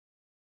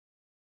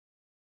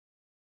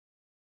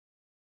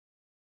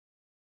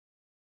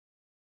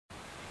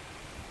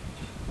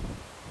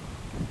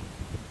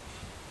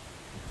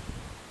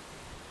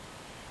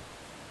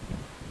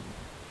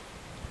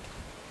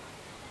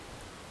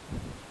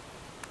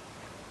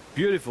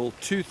beautiful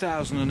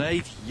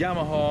 2008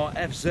 Yamaha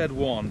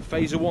FZ1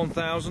 Fazer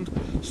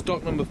 1000,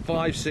 stock number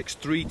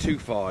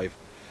 56325.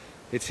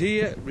 It's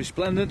here,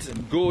 resplendent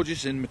and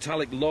gorgeous in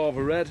metallic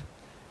lava red.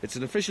 It's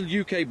an official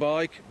UK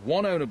bike,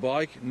 one owner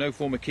bike, no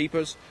former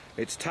keepers.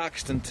 It's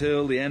taxed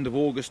until the end of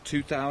August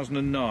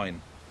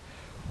 2009.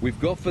 We've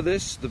got for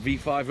this the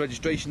V5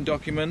 registration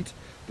document,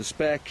 the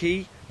spare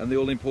key and the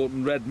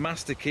all-important red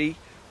master key.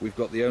 We've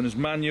got the owner's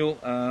manual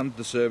and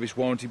the service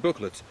warranty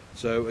booklet.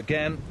 So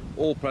again,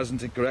 all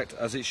present and correct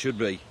as it should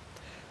be.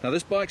 Now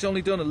this bike's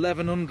only done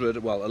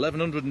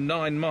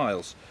 1109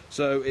 miles,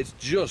 so it's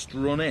just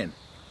run in.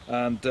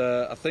 And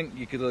I think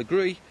you could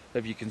agree,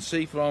 if you can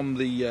see from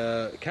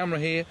the camera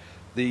here,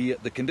 the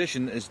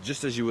condition is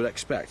just as you would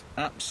expect.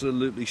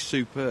 Absolutely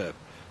superb.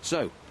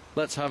 So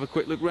let's have a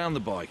quick look round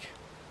the bike.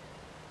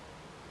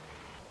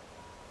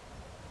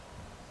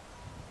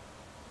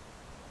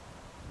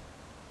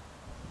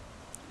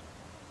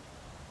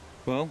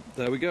 Well,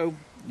 there we go.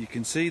 You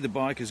can see the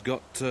bike has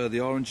got the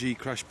RNG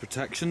crash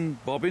protection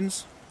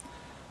bobbins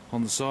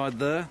on the side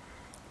there.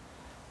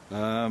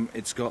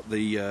 It's got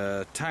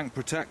the tank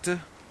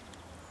protector.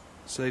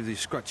 Save you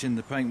scratching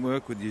the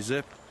paintwork with your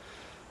zip.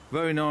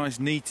 Very nice,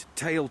 neat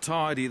tail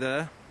tidy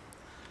there.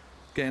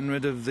 Getting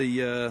rid of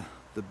the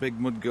big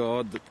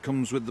mudguard that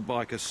comes with the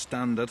bike as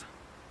standard.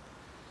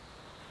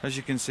 As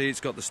you can see,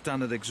 it's got the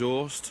standard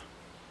exhaust.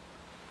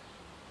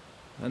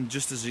 And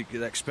just as you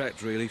could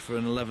expect, really, for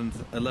an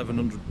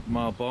 1100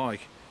 mile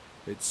bike,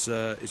 it's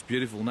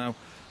beautiful. Now,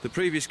 the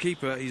previous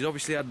keeper, he's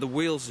obviously had the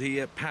wheels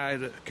here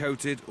powder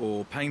coated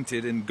or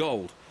painted in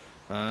gold.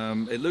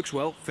 It looks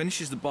well,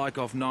 finishes the bike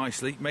off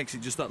nicely, makes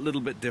it just that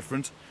little bit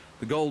different.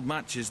 The gold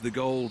matches the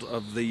gold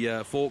of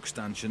the fork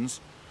stanchions,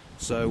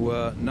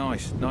 so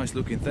nice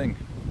looking thing.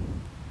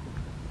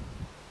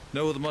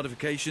 No other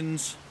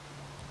modifications,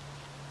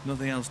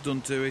 nothing else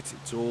done to it.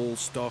 It's all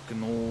stock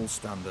and all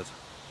standard.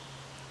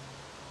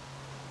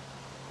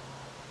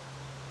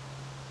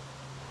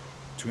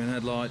 Twin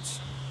headlights,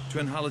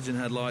 twin halogen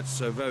headlights,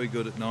 so very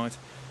good at night.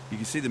 You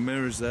can see the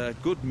mirrors there,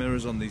 good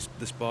mirrors on this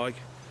bike.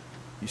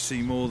 You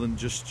see more than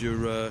just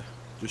your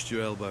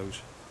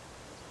elbows.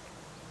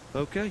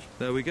 Okay,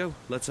 there we go.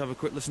 Let's have a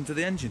quick listen to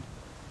the engine.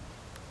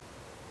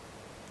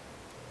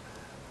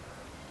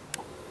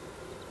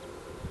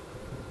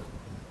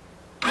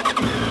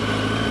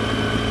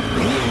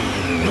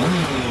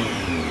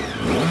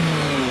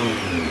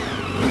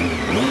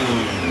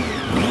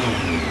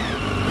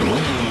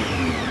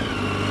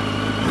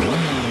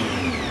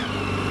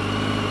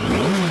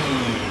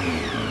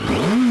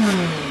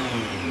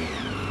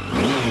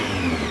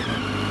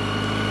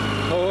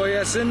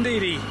 Yes,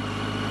 indeedy.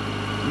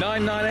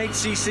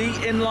 998cc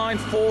inline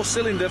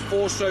 4-cylinder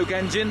 4-stroke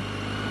engine,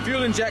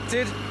 fuel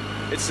injected.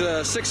 It's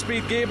a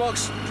 6-speed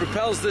gearbox.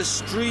 Propels this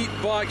street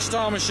bike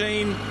style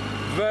machine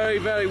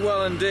very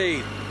well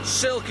indeed.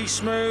 Silky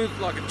smooth,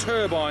 like a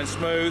turbine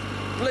smooth,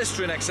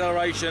 blistering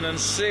acceleration and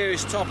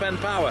serious top end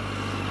power.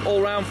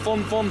 All round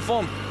fun.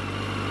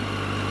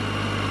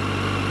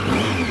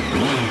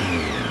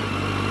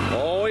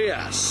 Oh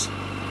yes.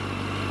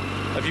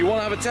 If you want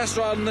to have a test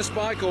ride on this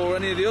bike or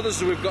any of the others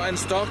that we've got in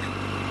stock,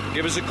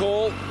 give us a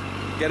call,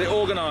 get it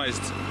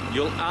organised.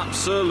 You'll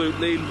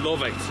absolutely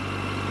love it.